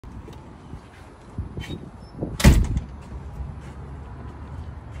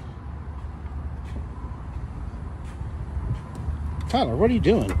Tyler, what are you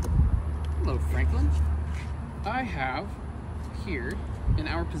doing? Hello, Franklin. I have here in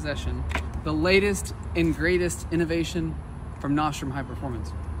our possession the latest and greatest innovation from Nostrum High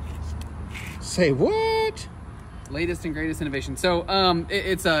Performance. Say what? Latest and greatest innovation. So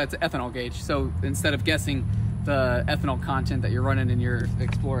it's an ethanol gauge. So instead of guessing the ethanol content that you're running in your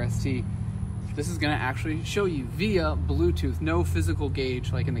Explorer ST, this is going to actually show you via Bluetooth, no physical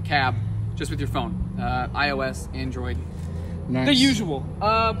gauge like in the cab, just with your phone, iOS, Android. Nice. The usual,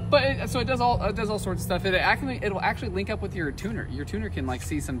 so it does all sorts of stuff. It'll actually link up with your tuner. Your tuner can like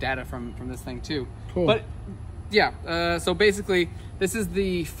see some data from this thing too. Cool. But yeah, so basically this is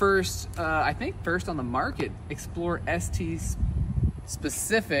the first, I think first on the market, Explorer ST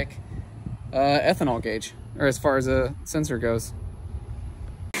specific ethanol gauge, or as far as a sensor goes.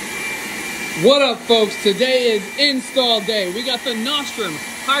 What up, folks? Today is install day. We got the Nostrum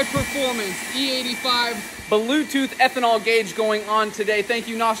High Performance E85 Bluetooth ethanol gauge going on today. Thank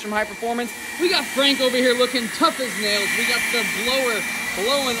you, Nostrum High Performance. We got Frank over here looking tough as nails. We got the blower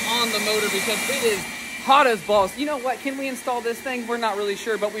blowing on the motor because it is hot as balls. You know what? Can we install this thing? We're not really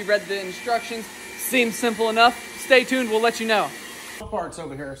sure, but we read the instructions. Seems simple enough. Stay tuned. We'll let you know. Parts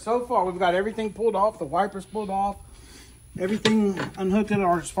over here. So far, we've got everything pulled off. The wipers pulled off. Everything unhooked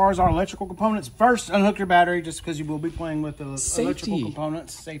as far as our electrical components. First, unhook your battery just because you will be playing with the electrical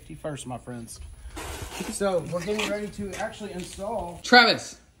components. Safety first, my friends. So we're getting ready to actually install.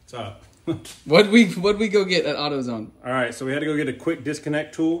 Travis, what's up? what'd we go get at AutoZone? All right, so we had to go get a quick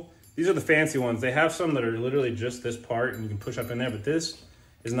disconnect tool. These are the fancy ones. They have some that are literally just this part and you can push up in there, but this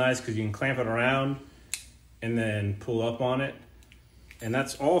is nice because you can clamp it around and then pull up on it. And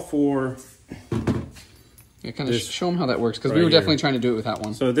that's all for... Yeah, kind of show them how that works, because we were definitely trying to do it with that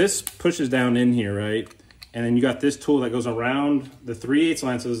one. So this pushes down in here, right? And then you got this tool that goes around the 3/8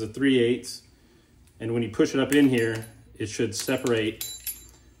 line, so this is a 3/8. And when you push it up in here, it should separate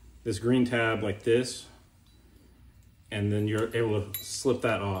this green tab like this. And then you're able to slip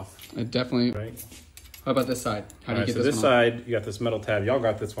that off. It definitely... Right? How about this side? How do you get so this one side, you got this metal tab. Y'all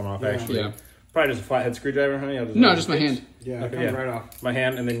got this one off, actually. Yeah. Probably just a flathead screwdriver, honey? No, just my hand. Yeah, Okay, it comes right off. My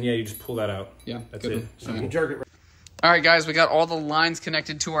hand, and then, yeah, you just pull that out. Yeah, That's good it. one. Simple. Jerk it right. All right, guys, we got all the lines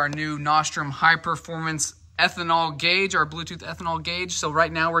connected to our new Nostrum High Performance ethanol gauge, our Bluetooth ethanol gauge. So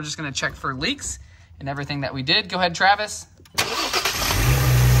right now we're just going to check for leaks and everything that we did. Go ahead, Travis. Nothing.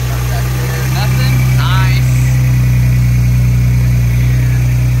 Nice.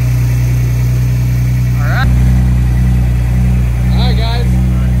 All right. All right, guys.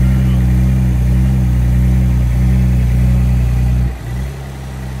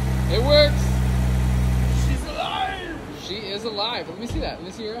 It works. She's alive. She is alive. Let me see that. Let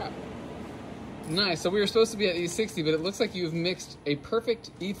me see your app. Nice. So we were supposed to be at E60, but it looks like you've mixed a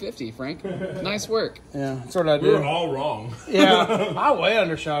perfect E50, Frank. Nice work. Yeah, that's what I did. We were all wrong. Yeah, I way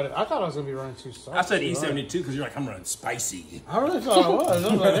undershot it. I thought I was going to be running too soft. I said E72 because you're like, I'm running spicy. I really thought I was. I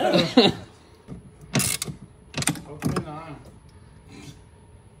was like, yeah. Hopefully not.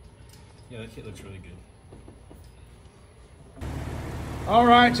 Yeah, that kit looks really good. All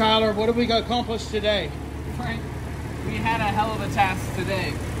right, Tyler, what did we accomplish today? Frank, we had a hell of a task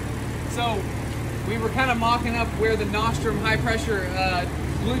today. So we were kind of mocking up where the Nostrum high pressure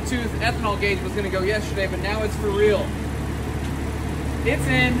Bluetooth ethanol gauge was going to go yesterday, but now it's for real. It's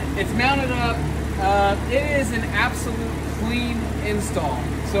in, it's mounted up. It is an absolute clean install.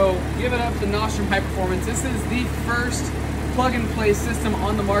 So give it up to Nostrum High Performance. This is the first plug-and-play system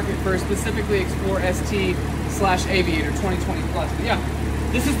on the market for specifically Explorer ST /Aviator 2020 plus. But yeah,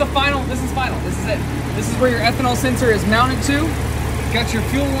 this is the final. This is final. This is it. This is where your ethanol sensor is mounted to. Got your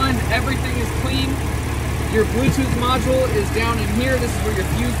fuel lines. Everything is clean. Your Bluetooth module is down in here. This is where your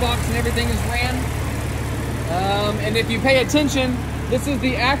fuse box and everything is ran. And if you pay attention, this is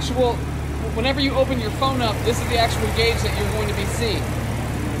the actual. Whenever you open your phone up, this is the actual gauge that you're going to be seeing.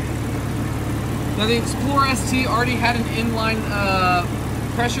 Now the Explorer ST already had an inline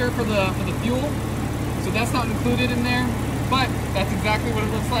pressure for the fuel, so that's not included in there. But that's exactly what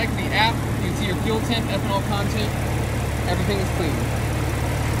it looks like. The app, you can see your fuel temp, ethanol content, everything is clean.